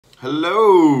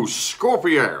Hello,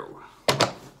 Scorpio.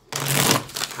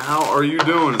 How are you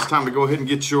doing? It's time to go ahead and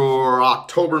get your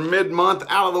October mid-month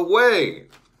out of the way.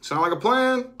 Sound like a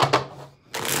plan?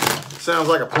 Sounds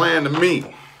like a plan to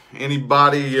me.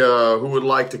 Anybody who would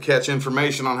like to catch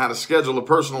information on how to schedule a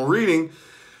personal reading,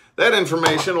 that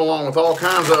information, along with all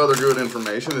kinds of other good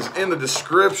information, is in the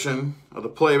description of the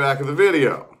playback of the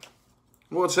video.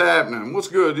 What's happening? What's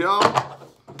good, y'all?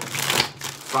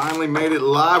 Finally made it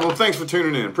live. Well, thanks for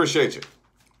tuning in. Appreciate you.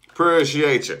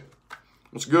 Appreciate you.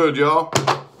 What's good, y'all?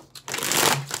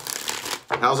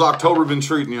 How's October been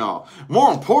treating y'all?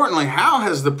 More importantly, how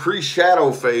has the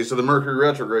pre-shadow phase of the Mercury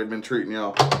retrograde been treating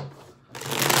y'all?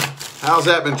 How's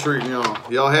that been treating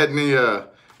y'all? Y'all had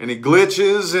any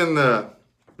glitches in the,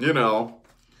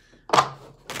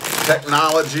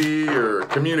 technology or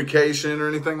communication or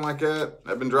anything like that?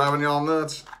 That been driving y'all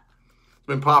nuts? It's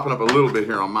been popping up a little bit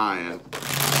here on my end.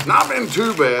 Not been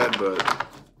too bad, but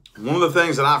one of the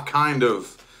things that I've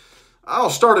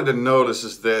started to notice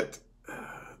is that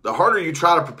the harder you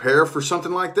try to prepare for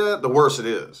something like that, the worse it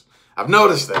is. I've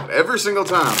noticed that every single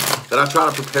time that I try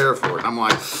to prepare for it. I'm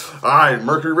like, all right,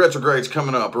 Mercury retrograde's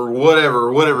coming up or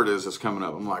whatever it is that's coming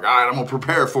up. I'm like, all right, I'm going to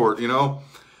prepare for it,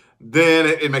 Then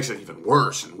it makes it even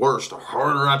worse and worse. The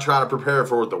harder I try to prepare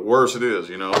for it, the worse it is,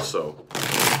 So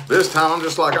this time I'm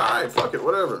just like, all right, fuck it,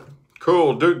 whatever.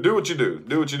 Cool, do what you do.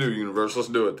 Do what you do, universe. Let's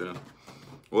do it then.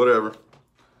 Whatever.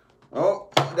 Oh,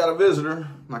 I got a visitor.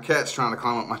 My cat's trying to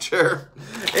climb up my chair.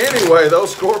 Anyway, though,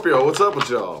 Scorpio, what's up with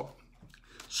y'all?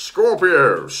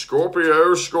 Scorpio.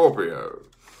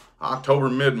 October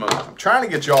mid-month. I'm trying to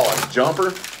get y'all a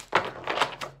jumper.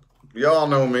 Y'all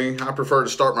know me. I prefer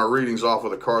to start my readings off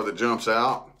with a card that jumps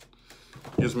out.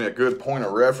 Gives me a good point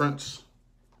of reference.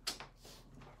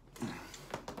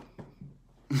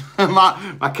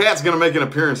 my cat's going to make an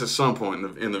appearance at some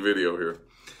point in the video here.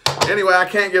 Anyway, I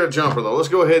can't get a jumper, though. Let's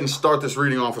go ahead and start this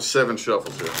reading off with 7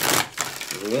 shuffles here.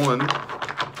 1,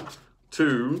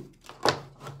 2,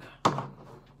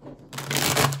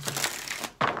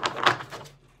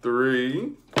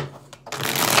 3,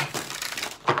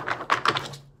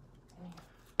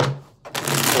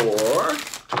 4.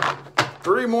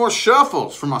 3 more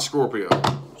shuffles for my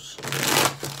Scorpios.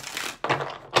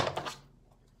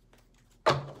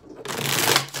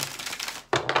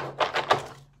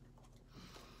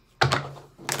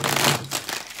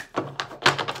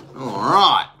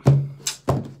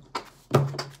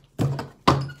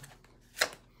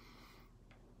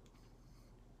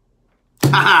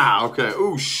 Okay.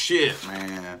 Oh, shit,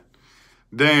 man.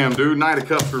 Damn, dude. Knight of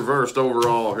Cups reversed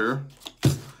overall here.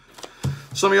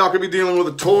 Some of y'all could be dealing with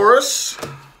a Taurus.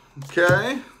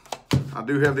 Okay. I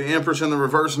do have the Empress in the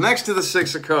reverse next to the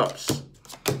 6 of Cups.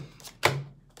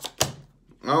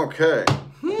 Okay.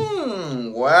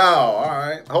 Wow. All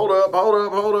right. Hold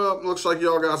up. Looks like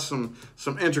y'all got some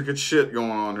intricate shit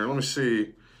going on here. Let me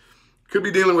see. Could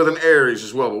be dealing with an Aries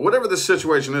as well. But whatever the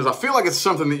situation is, I feel like it's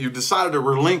something that you've decided to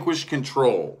relinquish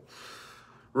control.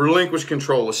 Relinquish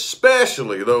control,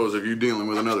 especially those of you dealing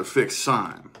with another fixed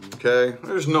sign, okay?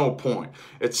 There's no point.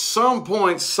 At some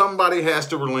point, somebody has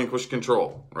to relinquish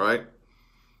control, right?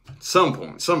 At some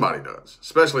point, somebody does.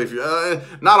 Especially if you,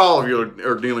 not all of you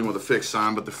are dealing with a fixed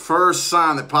sign, but the first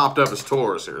sign that popped up is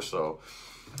Taurus here. So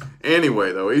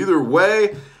anyway, though, either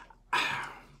way, I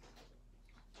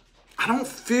don't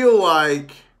feel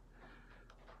like,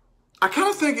 I kind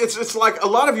of think it's like a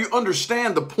lot of you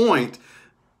understand the point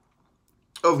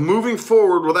of moving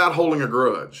forward without holding a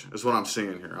grudge, is what I'm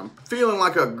seeing here. I'm feeling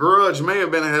like a grudge may have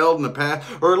been held in the past,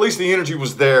 or at least the energy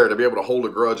was there to be able to hold a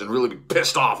grudge and really be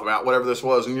pissed off about whatever this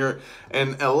was.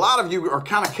 And a lot of you are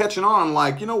kind of catching on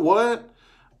like, you know what?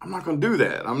 I'm not going to do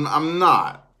that. I'm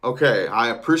not. Okay, I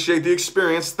appreciate the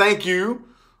experience. Thank you,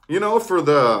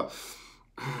 for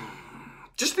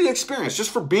just the experience, just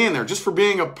for being there, just for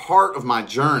being a part of my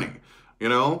journey,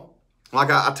 Like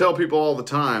I tell people all the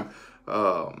time,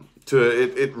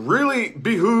 it really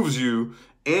behooves you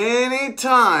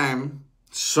anytime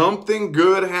something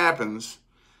good happens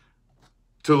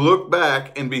to look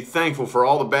back and be thankful for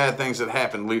all the bad things that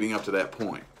happened leading up to that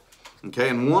point. Okay,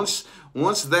 and once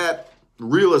that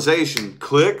realization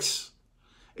clicks,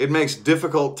 it makes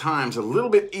difficult times a little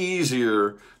bit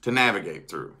easier to navigate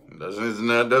through.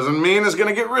 Doesn't mean it's going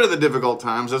to get rid of the difficult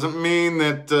times. Doesn't mean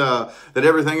that that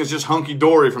everything is just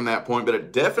hunky-dory from that point, but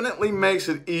it definitely makes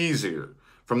it easier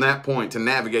from that point to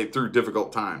navigate through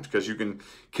difficult times, because you can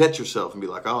catch yourself and be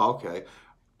like, oh, okay,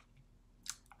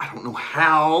 I don't know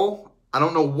how, I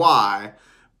don't know why,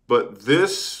 but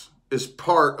this is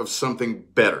part of something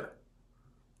better,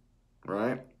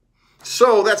 right?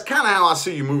 So that's kind of how I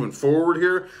see you moving forward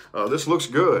here. This looks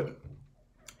good.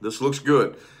 This looks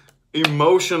good.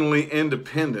 emotionally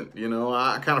independent. You know,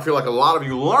 I kind of feel like a lot of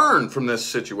you learn from this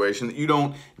situation that you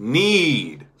don't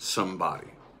need somebody.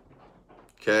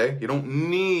 Okay? You don't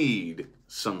need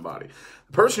somebody.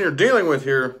 The person you're dealing with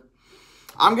here,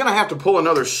 I'm going to have to pull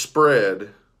another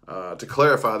spread to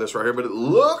clarify this right here, but it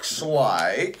looks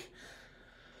like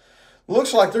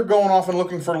they're going off and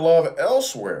looking for love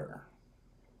elsewhere.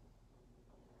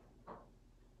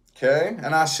 Okay?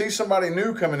 And I see somebody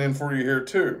new coming in for you here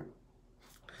too.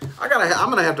 I'm going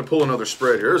to have to pull another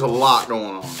spread here. There's a lot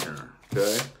going on here.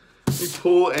 Okay? Let me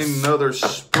pull another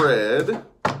spread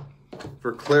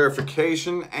for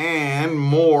clarification and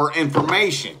more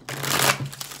information.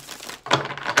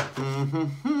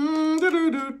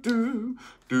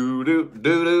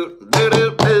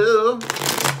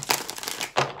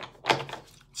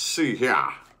 Let's see here.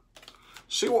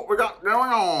 See what we got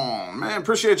going on. Man,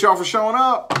 appreciate y'all for showing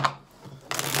up.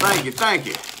 Thank you, thank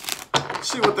you.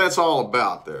 See what that's all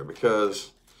about there,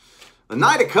 because the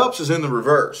Knight of Cups is in the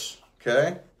reverse,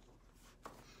 okay?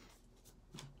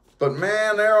 But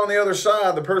man, there on the other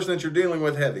side, the person that you're dealing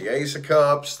with had the Ace of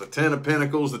Cups, the Ten of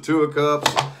Pentacles, the Two of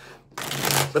Cups.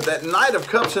 But that Knight of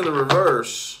Cups in the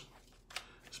reverse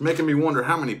is making me wonder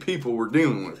how many people we're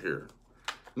dealing with here.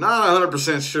 Not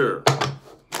 100% sure.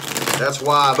 That's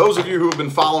why those of you who have been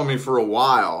following me for a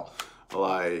while,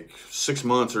 like 6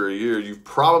 months or a year, you've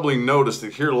probably noticed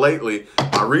that here lately,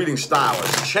 my reading style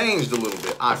has changed a little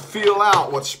bit. I feel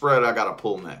out what spread I got to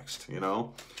pull next, you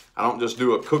know? I don't just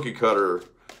do a cookie cutter,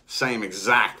 same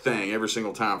exact thing every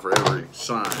single time for every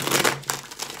sign.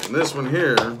 And this one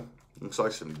here looks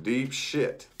like some deep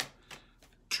shit.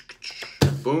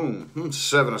 Boom.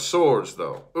 Seven of Swords,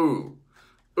 though. Ooh.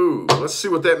 Ooh. Let's see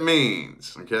what that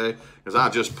means, okay? Because I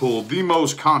just pulled the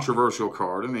most controversial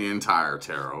card in the entire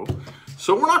tarot.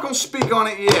 So we're not going to speak on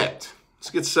it yet. Let's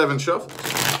get 7 shuffles.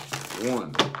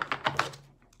 1,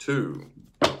 2,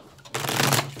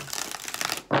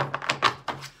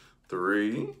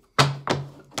 3,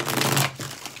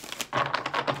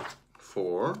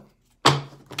 4,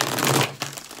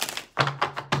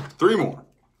 3 more.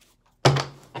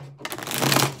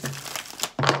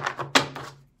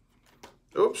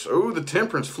 Oops. Oh, the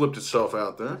Temperance flipped itself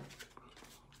out there.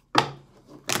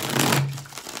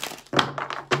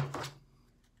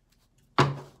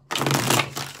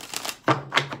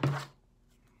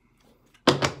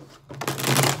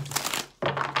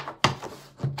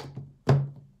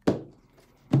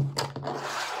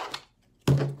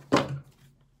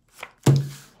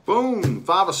 Boom.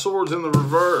 5 of Swords in the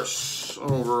reverse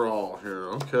overall here.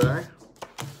 Okay.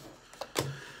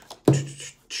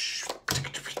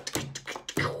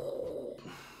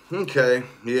 Okay,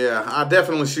 yeah, I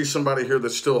definitely see somebody here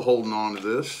that's still holding on to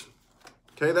this.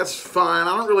 Okay, that's fine.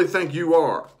 I don't really think you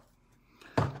are.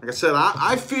 Like I said,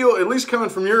 I feel, at least coming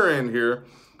from your end here,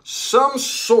 some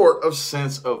sort of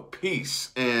sense of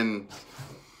peace. And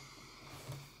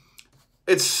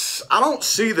I don't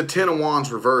see the Ten of Wands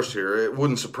reversed here. It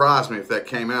wouldn't surprise me if that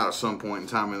came out at some point in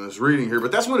time in this reading here,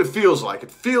 but that's what it feels like.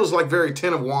 It feels like very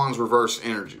Ten of Wands reverse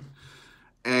energy.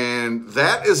 And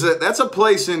that's a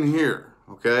place in here.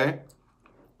 Okay,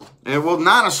 and well,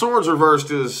 9 of Swords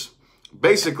reversed is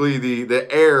basically the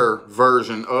air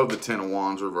version of the Ten of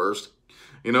Wands reversed,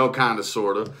 you know, kind of,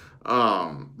 sort of.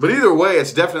 But either way,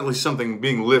 it's definitely something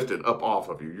being lifted up off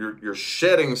of you. You're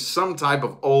shedding some type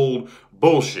of old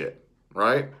bullshit,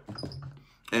 right?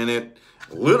 And it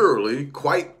literally,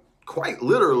 quite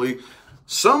literally,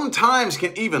 sometimes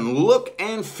can even look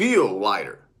and feel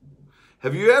lighter.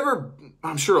 Have you ever,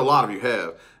 I'm sure a lot of you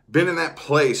have, been in that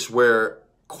place where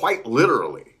quite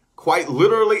literally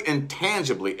and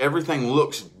tangibly, everything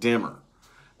looks dimmer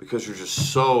because you're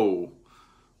just so,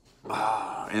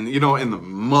 and you know, in the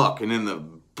muck and in the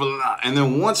blah. And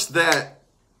then once that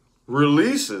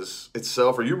releases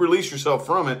itself, or you release yourself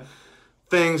from it,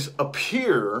 things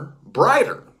appear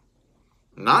brighter.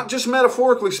 Not just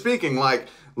metaphorically speaking, like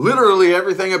literally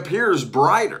everything appears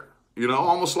brighter, you know,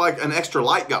 almost like an extra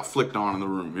light got flicked on in the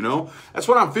room, you know? That's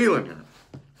what I'm feeling here.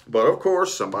 But of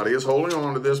course, somebody is holding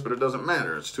on to this, but it doesn't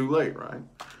matter. It's too late, right?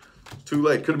 It's too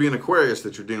late. Could be an Aquarius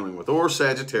that you're dealing with, or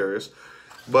Sagittarius.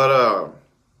 But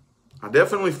I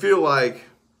definitely feel like,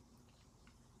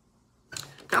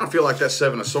 that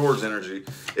 7 of Swords energy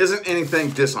isn't anything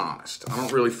dishonest. I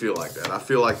don't really feel like that. I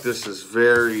feel like this is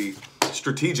very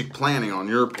strategic planning on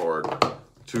your part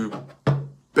to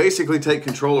basically take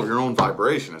control of your own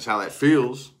vibration. That's how that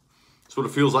feels. That's what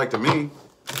it feels like to me.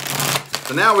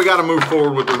 So now we got to move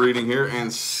forward with the reading here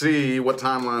and see what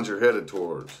timelines you're headed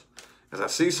towards. As I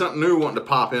see something new wanting to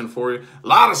pop in for you. A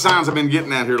lot of signs I've been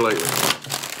getting at here lately.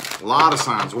 A lot of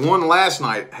signs. One last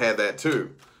night had that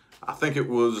too. I think it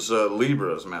was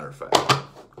Libra, as a matter of fact.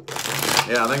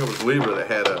 Yeah, I think it was Libra that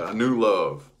had a new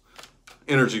love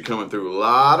energy coming through. A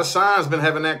lot of signs been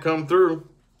having that come through.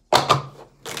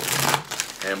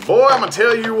 And boy, I'm going to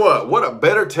tell you what a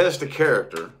better test of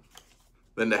character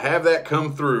than to have that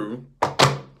come through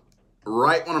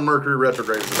right when a Mercury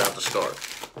retrograde is about to start.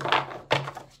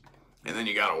 And then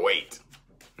you got to wait,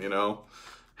 you know.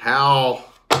 How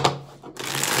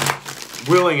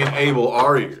willing and able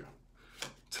are you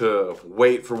to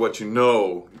wait for what you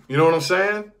know? You know what I'm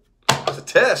saying? It's a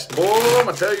test, boy. I'm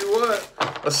going to tell you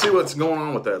what. Let's see what's going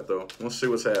on with that, though. Let's see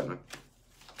what's happening.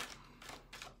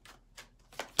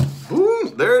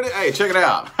 Boom. There it is. Hey, check it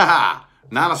out.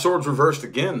 Nine of Swords reversed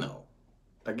again, though.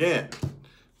 Again.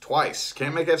 Twice.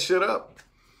 Can't make that shit up.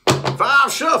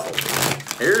 5 shuffle.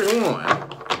 Here's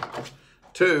 1,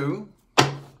 2,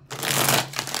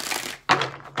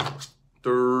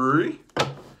 3.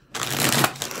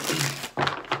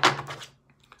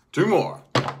 2 more.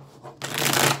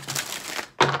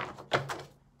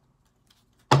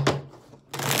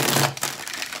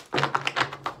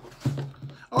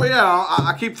 Oh yeah,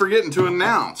 I keep forgetting to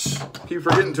announce.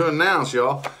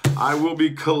 Y'all. I will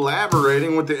be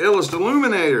collaborating with the Illust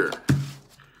Illuminator.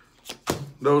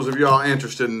 Those of y'all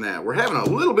interested in that. We're having a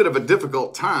little bit of a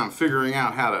difficult time figuring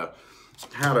out how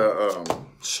to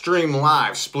stream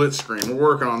live split screen. We're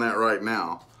working on that right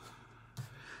now.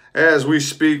 As we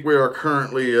speak, we are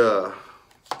currently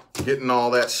getting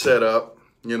all that set up,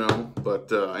 you know.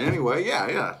 But anyway,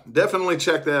 yeah, definitely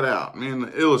check that out. Me and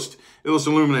the Illust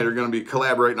Illuminator are going to be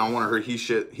collaborating on one of her he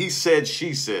said,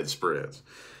 she said spreads.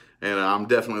 And I'm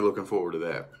definitely looking forward to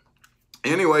that.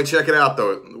 Anyway, check it out,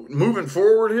 though. Moving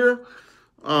forward here,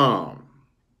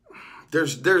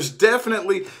 there's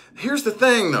definitely, here's the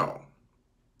thing, though.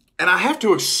 And I have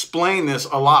to explain this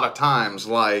a lot of times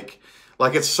like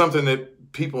it's something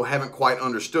that people haven't quite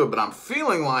understood, but I'm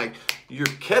feeling like you're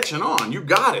catching on. You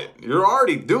got it. You're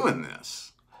already doing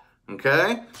this.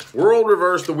 Okay? World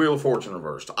reversed, the Wheel of Fortune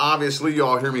reversed. Obviously,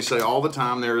 y'all hear me say all the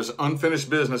time, there is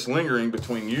unfinished business lingering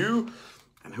between you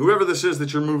and whoever this is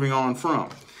that you're moving on from.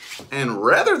 And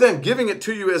rather than giving it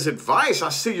to you as advice, I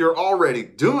see you're already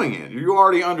doing it. You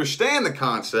already understand the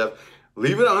concept.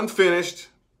 Leave it unfinished,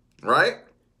 right?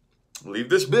 Leave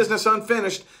this business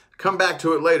unfinished. Come back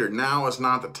to it later. Now is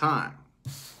not the time.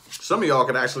 Some of y'all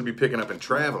could actually be picking up and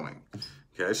traveling.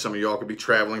 Okay, some of y'all could be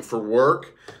traveling for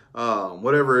work,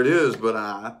 whatever it is. But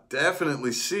I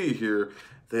definitely see here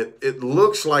that it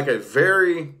looks like a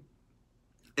very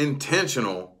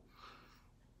intentional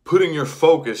putting your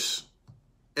focus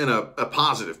in a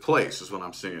positive place is what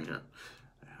I'm seeing here.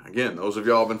 Again, those of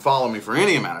y'all have been following me for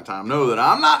any amount of time know that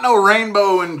I'm not no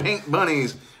rainbow and pink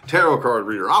bunnies tarot card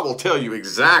reader. I will tell you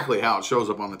exactly how it shows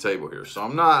up on the table here. So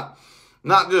I'm not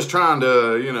just trying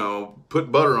to, you know,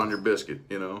 put butter on your biscuit,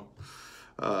 you know.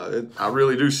 I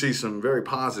really do see some very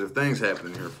positive things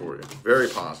happening here for you. Very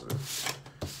positive.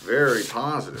 Very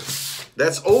positive.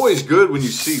 That's always good when you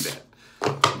see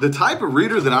that. The type of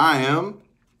reader that I am,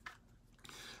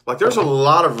 like there's a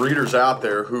lot of readers out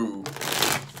there who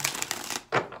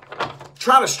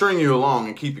try to string you along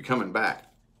and keep you coming back.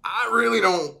 I really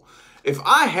don't. If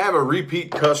I have a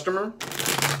repeat customer,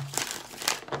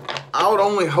 I would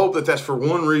only hope that that's for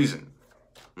one reason,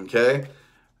 okay?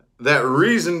 That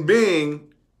reason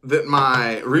being that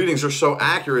my readings are so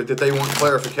accurate that they want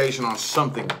clarification on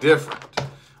something different,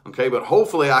 okay? But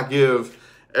hopefully I give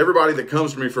everybody that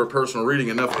comes to me for a personal reading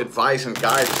enough advice and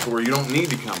guidance to where you don't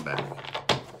need to come back.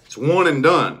 It's one and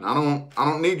done. I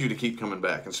don't need you to keep coming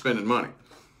back and spending money.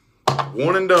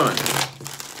 One and done.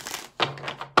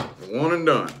 One and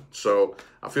done. So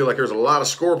I feel like there's a lot of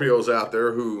Scorpios out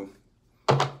there who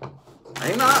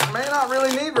may not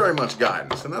really need very much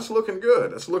guidance, and that's looking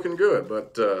good. That's looking good,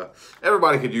 but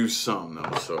everybody could use some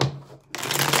though. So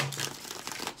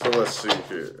let's see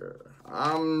here.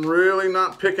 I'm really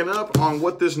not picking up on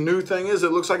what this new thing is.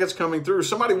 It looks like it's coming through.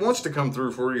 Somebody wants to come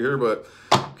through for you here, but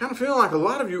I'm kind of feeling like a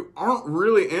lot of you aren't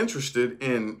really interested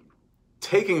in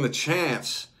taking the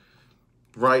chance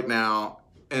right now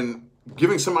and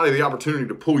giving somebody the opportunity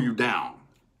to pull you down,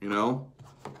 you know?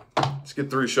 Let's get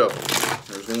 3 shuffles.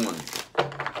 There's 1,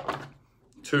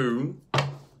 2,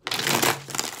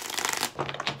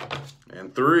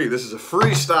 and 3. This is a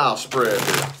freestyle spread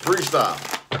here. Freestyle.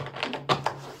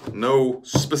 No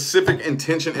specific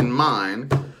intention in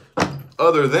mind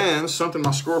other than something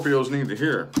my Scorpios need to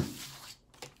hear.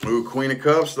 Ooh, Queen of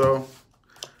Cups, though.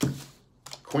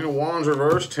 Queen of Wands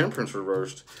reversed, Temperance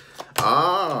reversed.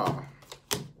 Ah.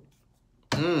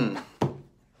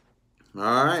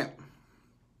 All right.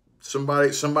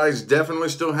 Somebody's definitely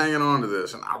still hanging on to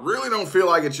this, and I really don't feel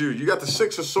like it's you. You got the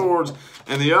 6 of Swords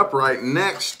and the upright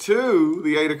next to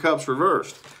the 8 of Cups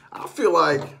reversed. I feel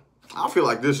like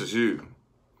this is you,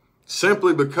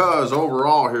 simply because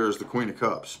overall here is the Queen of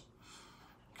Cups.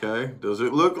 Okay, does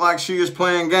it look like she is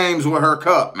playing games with her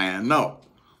cup, man? No.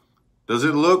 Does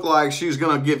it look like she's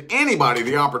going to give anybody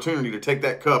the opportunity to take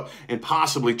that cup and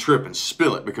possibly trip and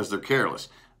spill it because they're careless?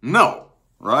 No,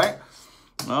 right?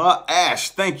 Ash,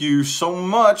 thank you so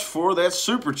much for that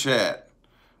super chat.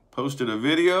 Posted a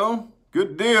video.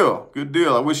 Good deal. Good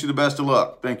deal. I wish you the best of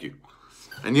luck. Thank you.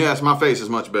 And yes, my face is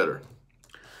much better.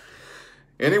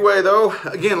 Anyway, though,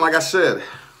 again, like I said,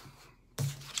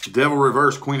 Devil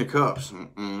reverse, Queen of Cups.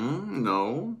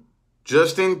 No.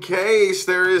 Just in case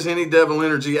there is any devil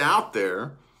energy out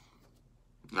there,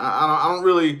 I don't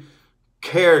really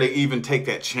care to even take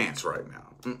that chance right now.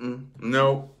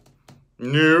 No.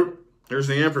 Nope. Here's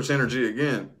the Empress energy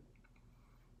again.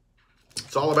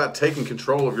 It's all about taking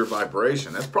control of your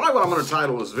vibration. That's probably what I'm going to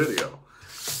title this video.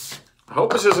 I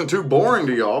hope this isn't too boring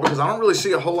to y'all because I don't really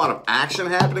see a whole lot of action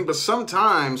happening, but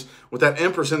sometimes with that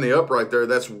Empress in the upright there,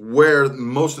 that's where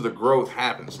most of the growth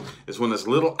happens, is when this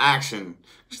little action.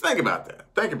 Just think about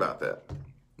that. Think about that.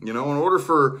 You know, in order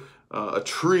for a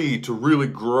tree to really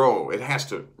grow, it has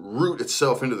to root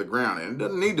itself into the ground, and it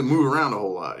doesn't need to move around a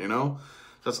whole lot, you know?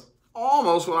 That's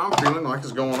almost what I'm feeling like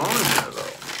is going on in here,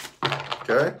 though.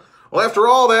 Okay? Well, after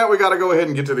all that, we got to go ahead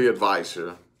and get to the advice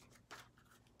here.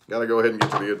 Got to go ahead and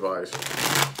get to the advice.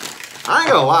 I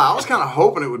ain't gonna lie, I was kind of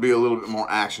hoping it would be a little bit more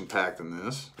action-packed than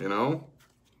this, you know?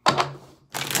 I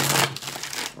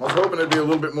was hoping it'd be a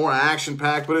little bit more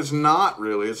action-packed, but it's not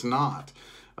really, it's not.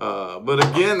 But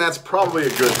again, that's probably a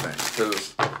good thing,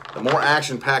 because the more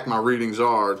action-packed my readings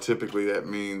are, typically that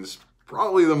means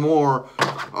probably the more,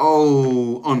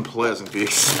 unpleasant the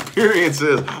experience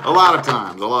is. A lot of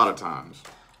times.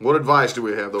 What advice do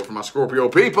we have, though, for my Scorpio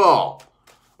people?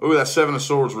 Ooh, that 7 of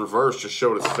Swords reverse just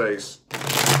showed its face.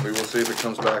 We will see if it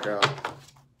comes back out.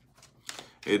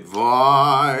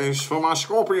 Advice for my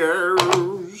Scorpios.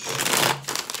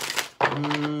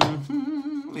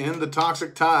 End the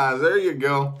toxic ties. There you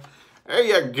go. There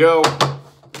you go.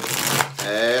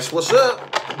 Ask what's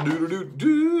up.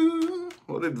 Do-do-do-do.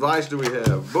 What advice do we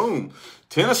have? Boom.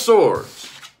 10 of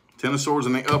Swords. 10 of Swords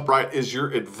in the upright is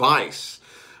your advice.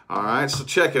 All right, so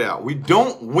check it out. We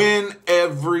don't win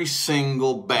every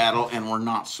single battle, and we're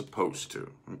not supposed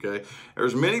to, okay?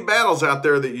 There's many battles out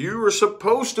there that you are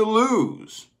supposed to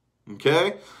lose,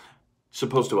 okay?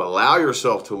 Supposed to allow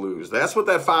yourself to lose. That's what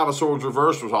that 5 of Swords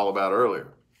reversed was all about earlier.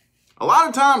 A lot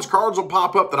of times, cards will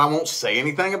pop up that I won't say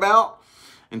anything about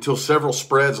until several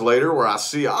spreads later where I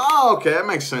see, oh, okay, that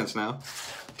makes sense now.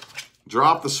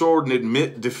 Drop the sword and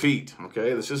admit defeat,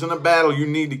 okay? This isn't a battle you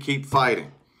need to keep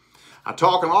fighting. I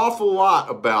talk an awful lot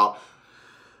about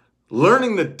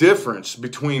learning the difference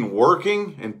between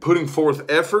working and putting forth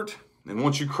effort, and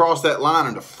once you cross that line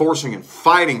into forcing and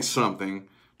fighting something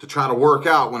to try to work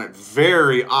out when it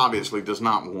very obviously does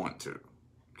not want to,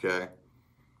 okay?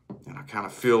 And I kind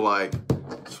of feel like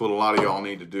that's what a lot of y'all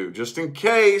need to do. Just in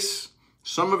case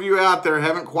some of you out there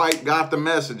haven't quite got the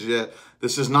message yet,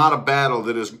 this is not a battle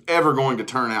that is ever going to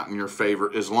turn out in your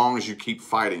favor as long as you keep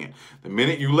fighting it. The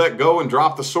minute you let go and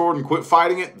drop the sword and quit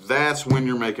fighting it, that's when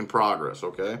you're making progress,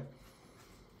 okay?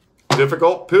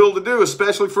 Difficult pill to do,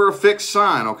 especially for a fixed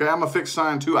sign, okay? I'm a fixed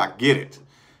sign too, I get it.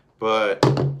 But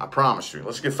I promise you,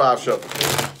 let's get 5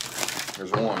 shuffles.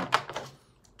 Here's 1,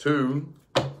 2,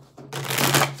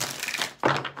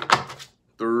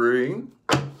 3,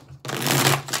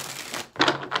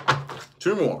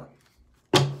 2 more.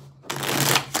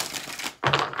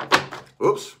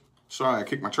 Oops, sorry, I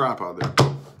kicked my tripod there.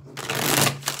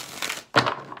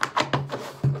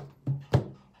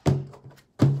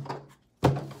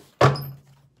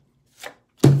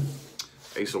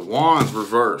 Ace of Wands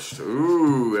reversed.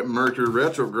 Ooh, that Mercury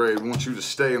retrograde wants you to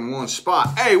stay in one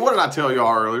spot. Hey, what did I tell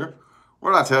y'all earlier?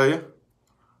 What did I tell you?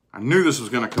 I knew this was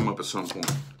going to come up at some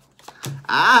point.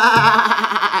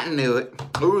 I knew it.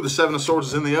 Ooh, the 7 of Swords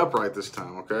is in the upright this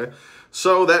time, okay?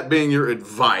 So that being your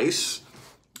advice,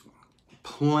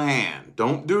 plan.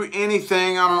 Don't do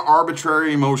anything on an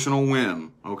arbitrary emotional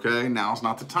whim, okay? Now's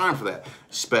not the time for that,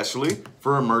 especially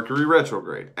for a Mercury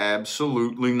retrograde.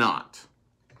 Absolutely not.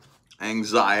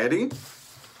 Anxiety,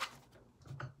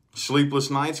 sleepless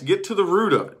nights, get to the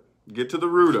root of it. Get to the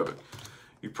root of it.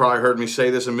 You've probably heard me say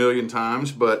this a million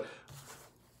times, but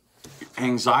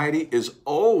anxiety is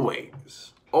always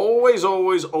a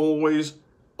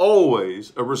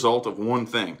result of one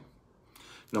thing.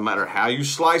 No matter how you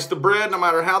slice the bread, no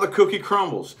matter how the cookie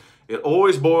crumbles, it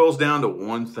always boils down to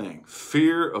one thing: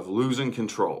 fear of losing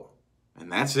control.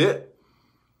 And that's it.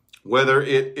 Whether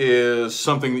it is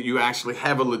something that you actually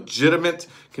have a legitimate,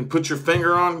 can put your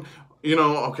finger on, you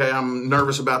know, okay, I'm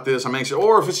nervous about this, I'm anxious,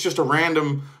 or if it's just a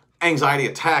random anxiety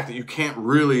attack that you can't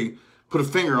really put a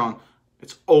finger on,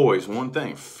 it's always one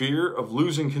thing: fear of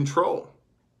losing control.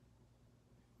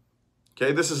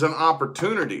 Okay, this is an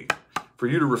opportunity for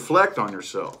you to reflect on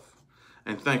yourself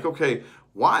and think, okay,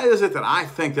 why is it that I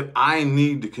think that I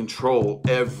need to control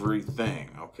everything,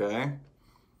 okay?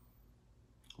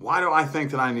 Why do I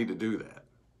think that I need to do that?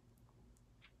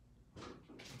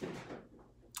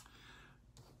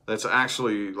 That's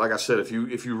actually, like I said, if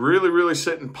you really, really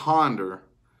sit and ponder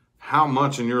how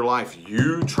much in your life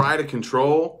you try to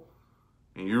control,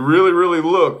 and you really, really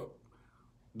look,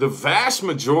 the vast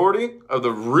majority of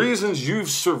the reasons you've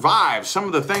survived, some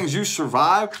of the things you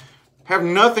survived, have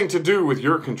nothing to do with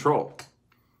your control.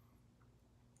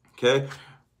 Okay?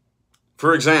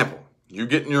 For example, you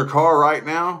get in your car right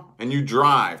now and you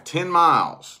drive 10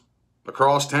 miles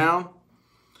across town.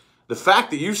 The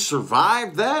fact that you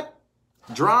survived that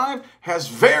drive has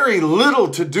very little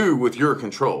to do with your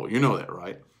control. You know that,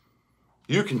 right?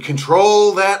 You can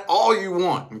control that all you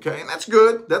want, okay? And that's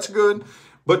good. That's good.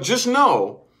 But just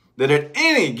know that at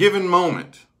any given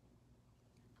moment,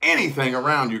 anything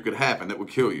around you could happen that would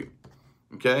kill you,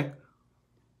 okay?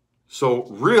 So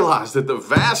realize that the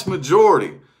vast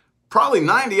majority, probably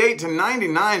 98 to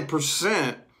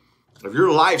 99% of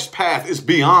your life's path is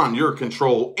beyond your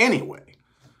control anyway.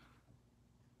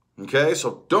 Okay,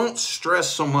 so don't stress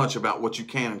so much about what you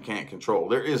can and can't control.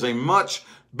 There is a much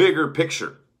bigger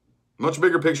picture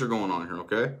going on here,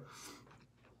 okay?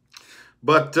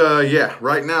 But yeah,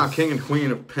 right now, King and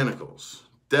Queen of Pentacles.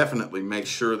 Definitely make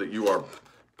sure that you are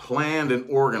planned and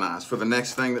organized for the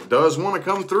next thing that does want to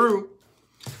come through.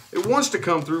 It wants to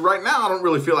come through. Right now, I don't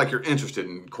really feel like you're interested,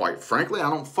 and quite frankly, I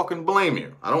don't fucking blame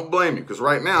you. I don't blame you, because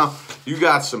right now, you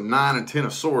got some 9 and 10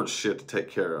 of Swords shit to take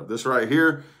care of. This right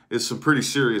here is some pretty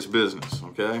serious business,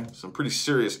 okay? Some pretty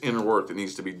serious inner work that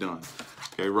needs to be done.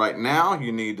 Okay, right now,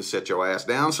 you need to set your ass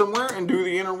down somewhere and do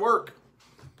the inner work.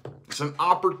 It's an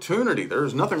opportunity.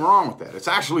 There's nothing wrong with that. It's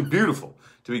actually beautiful.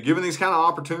 To be given these kind of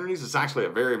opportunities, it's actually a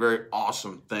very, very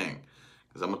awesome thing.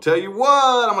 Because I'm going to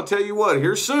tell you what,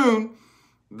 here soon,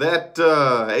 that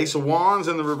Ace of Wands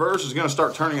in the reverse is going to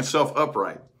start turning itself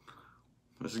upright.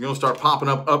 This is going to start popping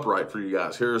up upright for you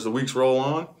guys. Here as the weeks roll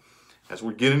on. As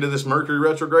we get into this Mercury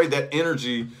retrograde, that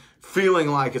energy feeling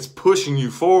like it's pushing you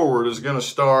forward is going to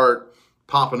start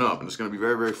popping up. And it's going to be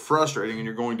very, very frustrating, and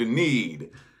you're going to need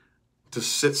to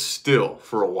sit still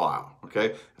for a while,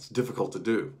 okay? It's difficult to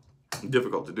do.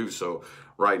 So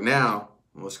right now,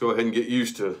 let's go ahead and get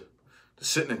used to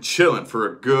sitting and chilling for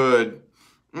a good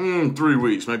 3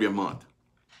 weeks, maybe a month.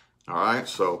 All right,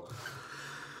 so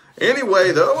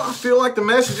anyway, though, I feel like the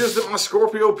messages that my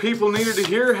Scorpio people needed to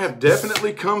hear have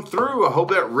definitely come through. I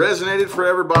hope that resonated for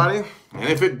everybody. And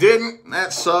if it didn't,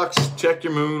 that sucks. Check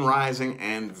your moon, rising,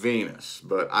 and Venus.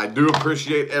 But I do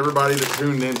appreciate everybody that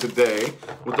tuned in today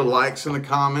with the likes and the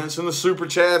comments and the super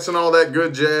chats and all that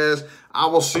good jazz. I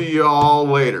will see you all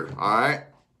later, all right?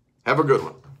 Have a good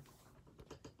one.